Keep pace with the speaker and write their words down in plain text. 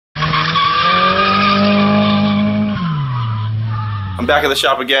I'm back at the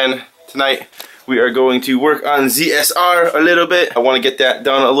shop again. Tonight we are going to work on ZSR a little bit. I want to get that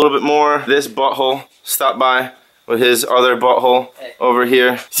done a little bit more. This butthole stopped by with his other butthole over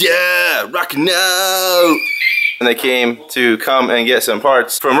here. Yeah, rockin' out! And they came to come and get some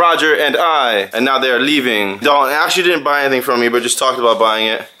parts from Roger and I, and now they're leaving. Dalton actually didn't buy anything from me, but just talked about buying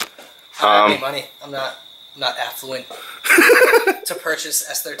it. I don't have any money. I'm not affluent to purchase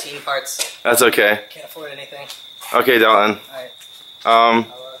S13 parts. That's okay. Can't afford anything. Okay, Dalton. Alright.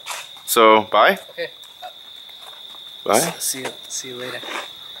 So bye. Okay. Bye. See you later.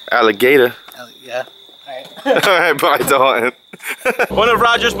 Alligator. Yeah. Alright. Alright, bye, Dalton. One of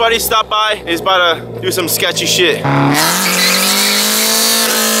Roger's buddies stopped by. He's about to do some sketchy shit.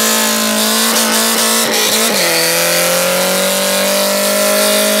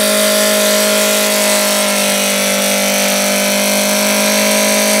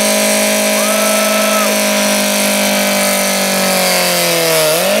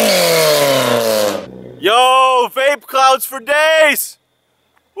 Yo, vape clouds for days!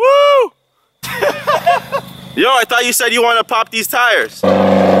 Woo! Yo, I thought you said you want to pop these tires.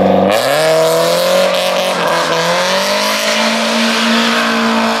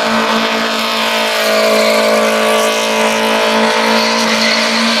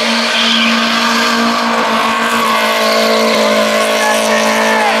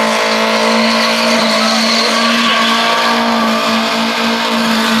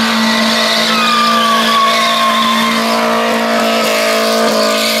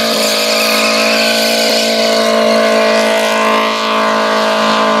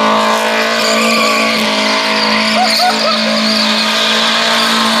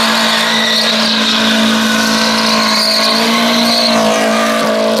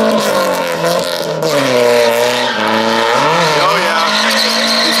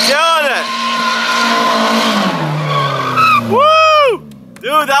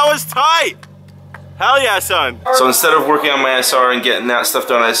 Hell yeah, son. So instead of working on my SR and getting that stuff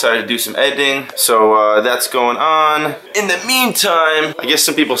done, I decided to do some editing. So that's going on. In the meantime, I guess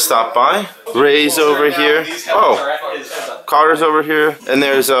some people stopped by. Ray's over here. Oh, Carter's over here. And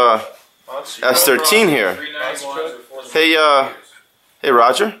there's S13 here. Hey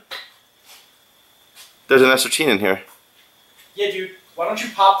Roger. There's an S13 in here. Yeah, dude. Why don't you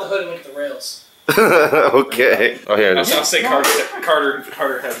pop the hood and look at the rails? Okay. Oh, here it is. I'll say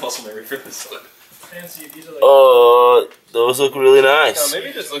Carter had muscle memory for this one. Those look really nice. No, maybe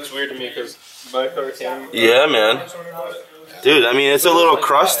it just looks weird to me because my car came. Yeah, man. Dude, I mean, it's a little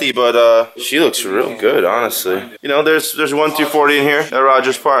crusty, but she looks real good, honestly. You know, there's 1-240 in here that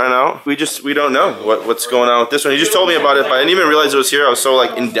Roger's parting out. We don't know what's going on with this one. He just told me about it, but I didn't even realize it was here. I was so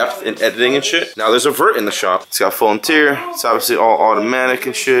like in depth in editing and shit. Now there's a vert in the shop. It's got full interior. It's obviously all automatic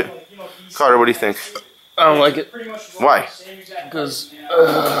and shit. Carter, what do you think? I don't like it. Why? Because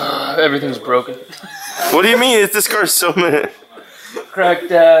everything's broken. What do you mean? This car's so mad. Cracked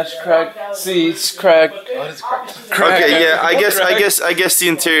dash, cracked seats, cracked. What is cracked? Okay, yeah, I guess the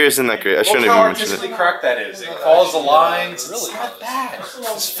interior isn't that great. I shouldn't have even mentioned it. Look how artistically cracked that is. It follows the lines. It's not bad.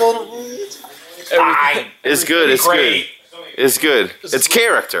 It's filled with everything. It's good. It's good. It's good. It's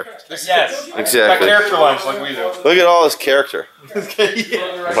character. Yes. Exactly. Got character lines like we do. Look at all his character.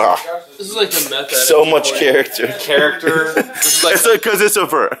 Wow. This is like the meth. So much character. Character. It's because it's a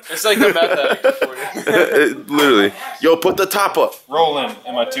vert. It's like the meth for you. Literally. Yo, put the top up. Rolling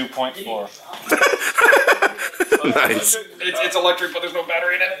in my 2.4. Nice. It's electric, but there's no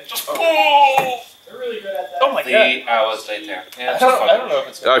battery in it. Just oh! They're really good at that. Oh my god. Hours later. Yeah, I don't know if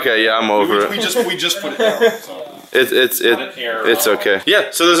it's. Okay, yeah, I'm over we it. just put it down. So. It's okay.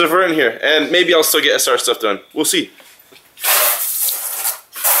 Yeah, so there's a vert in here, and maybe I'll still get SR stuff done. We'll see.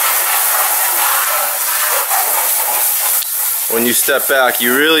 When you step back,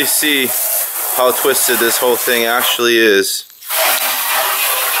 you really see how twisted this whole thing actually is.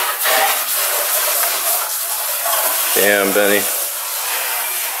 Damn, Benny.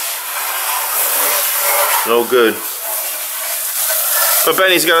 No good. But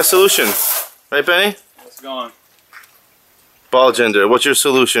Benny's got a solution. Right, Benny? What's going? Ball gender, what's your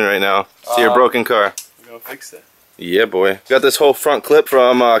solution right now to your broken car? We're gonna fix it. Yeah, boy. Got this whole front clip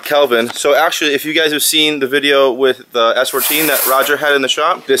from Kelvin. So actually, if you guys have seen the video with the S14 that Roger had in the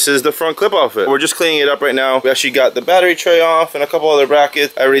shop, this is the front clip off it. We're just cleaning it up right now. We actually got the battery tray off and a couple other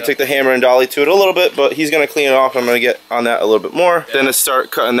brackets. I already took the hammer and dolly to it a little bit, but he's gonna clean it off. I'm gonna get on that a little bit more. Then to start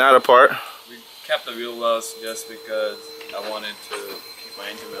cutting that apart. We kept the wheel wells just because I wanted to keep my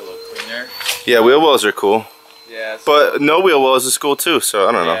engine a little cleaner. Yeah, wheel wells are cool. Yeah. So but no wheel wells is cool too, so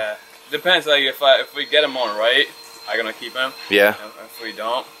I don't know. Yeah. Depends, like if we get them on right, I'm gonna keep them. Yeah. If we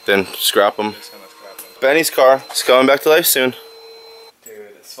don't, then scrap them. just gonna scrap them. Benny's car is coming back to life soon.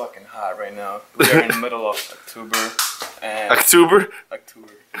 fucking hot right now. We're in the middle of October. And October?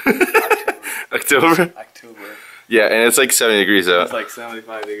 October. Yeah, and it's like 70 degrees out. It's like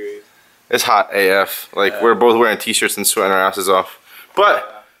 75 degrees. It's hot AF. Like, we're both wearing t-shirts and sweating our asses off.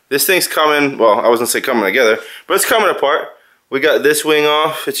 But this thing's coming, well, I wasn't say coming together, but it's coming apart. We got this wing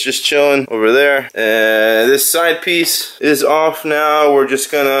off. It's just chilling over there. And this side piece is off now. We're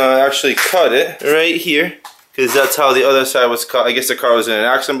just gonna actually cut it right here, because that's how the other side was cut. I guess the car was in an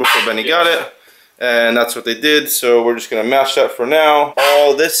accident before Benny got it. And that's what they did. So we're just gonna match that for now.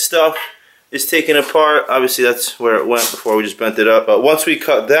 All this stuff is taken apart. Obviously that's where it went before we just bent it up. But once we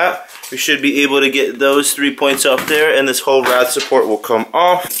cut that, we should be able to get those 3 points up there, and this whole rad support will come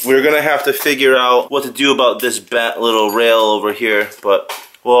off. We're gonna have to figure out what to do about this bent little rail over here, but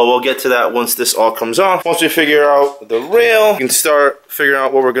well, we'll get to that once this all comes off. Once we figure out the rail, we can start figuring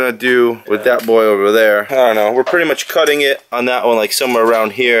out what we're gonna do with that boy over there. I don't know, we're pretty much cutting it on that one, like somewhere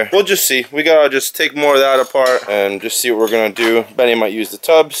around here. We'll just see. We gotta just take more of that apart and just see what we're gonna do. Benny might use the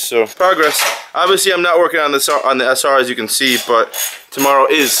tubs, so progress. Obviously, I'm not working on the SR as you can see, but tomorrow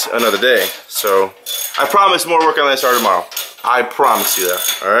is another day. So I promise more work on the SR tomorrow. I promise you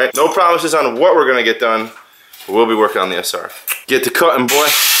that, all right? No promises on what we're gonna get done, but we'll be working on the SR. Get to cutting, boy.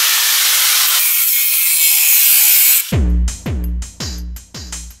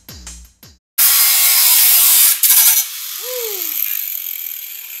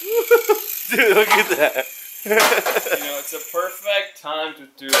 Dude, look at that. You know, it's a perfect time to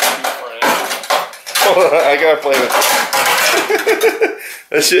do a 2-front. Hold on, I gotta play with it.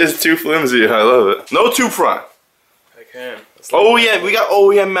 That shit is too flimsy. I love it. No 2-front. I can. Oh yeah, we got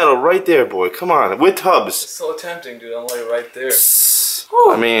OEM metal right there, boy. Come on, with tubs. It's so tempting, dude. I'm like right there.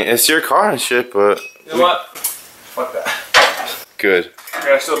 I mean, it's your car and shit, but you know what? Fuck that. Good. I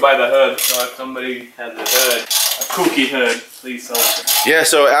gotta still buy the hood, so if somebody has a hood, a kooky hood, please sell it. Yeah,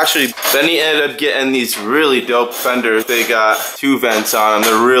 so actually, Benny ended up getting these really dope fenders. They got 2 vents on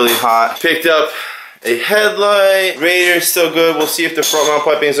them. They're really hot. Picked up a headlight. Radiator's still good. We'll see if the front mount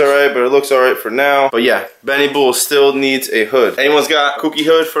piping's alright, but it looks alright for now. But yeah, Benny Bull still needs a hood. Anyone's got a kooky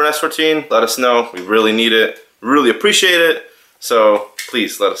hood for an S14? Let us know. We really need it. Really appreciate it. So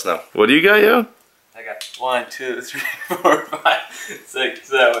please let us know. What do you got, yo? I got 1, 2, 3, 4, 5, 6,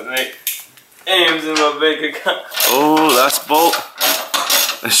 7, 8 Ames in my bank account. Oh, last bolt.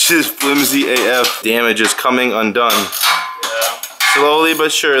 That shit's flimsy AF. Damage is coming undone. Yeah. Slowly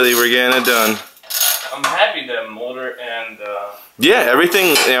but surely, we're getting it done. I'm happy that motor and yeah,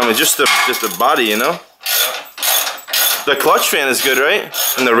 everything. I mean, just the body, you know. Yep. The clutch fan is good, right?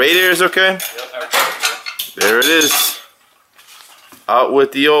 And the radiator is okay. Yep, everything's good. There it is. Out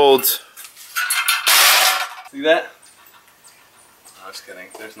with the old. See that? I'm just kidding.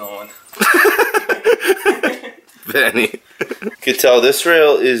 There's no one. Benny. You can tell this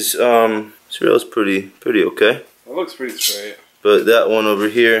rail is pretty okay. It looks pretty straight. But that one over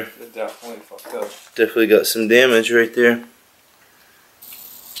here It's definitely fucked up. definitely got some damage right there.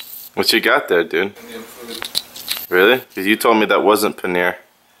 What you got there, dude? Indian food. Really? Because you told me that wasn't paneer.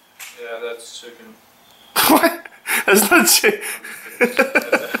 Yeah, that's chicken. What? That's not chicken.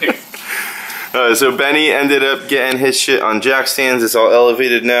 So Benny ended up getting his shit on jack stands. It's all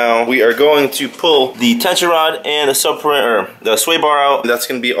elevated now. We are going to pull the tension rod and the sway bar out. That's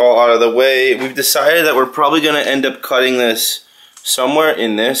going to be all out of the way. We've decided that we're probably going to end up cutting this somewhere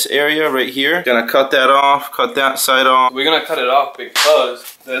in this area right here. Gonna cut that off, cut that side off. We're gonna cut it off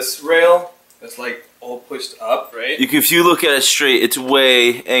because this rail is like all pushed up, right? If you look at it straight, it's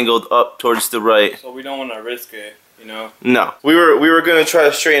way angled up towards the right. So we don't want to risk it. You know? No. We were gonna try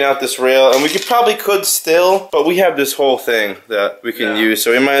to straighten out this rail, and we could still, but we have this whole thing that we can use,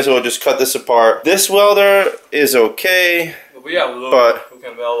 so we might as well just cut this apart. This welder is okay. But we have Luke who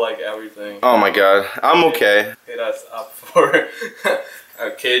can weld like everything. Oh my god, I'm okay. Hit us up for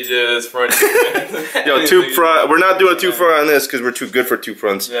cages, front. Yo, 2 front. We're not doing 2 front on this because we're too good for 2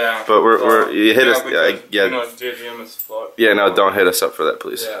 fronts. Yeah. But you hit us. Yeah. You know, JGM is fucked. Yeah, no, don't hit us up for that,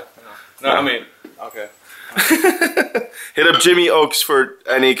 please. Yeah. No, I mean, okay. Hit up Jimmy Oaks for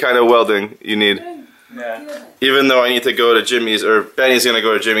any kind of welding you need. Yeah. Even though I need to go to Jimmy's, or Benny's gonna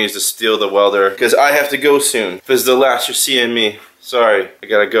go to Jimmy's to steal the welder, because I have to go soon. If it's the last you're seeing me, sorry, I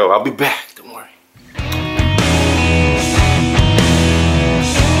gotta go. I'll be back.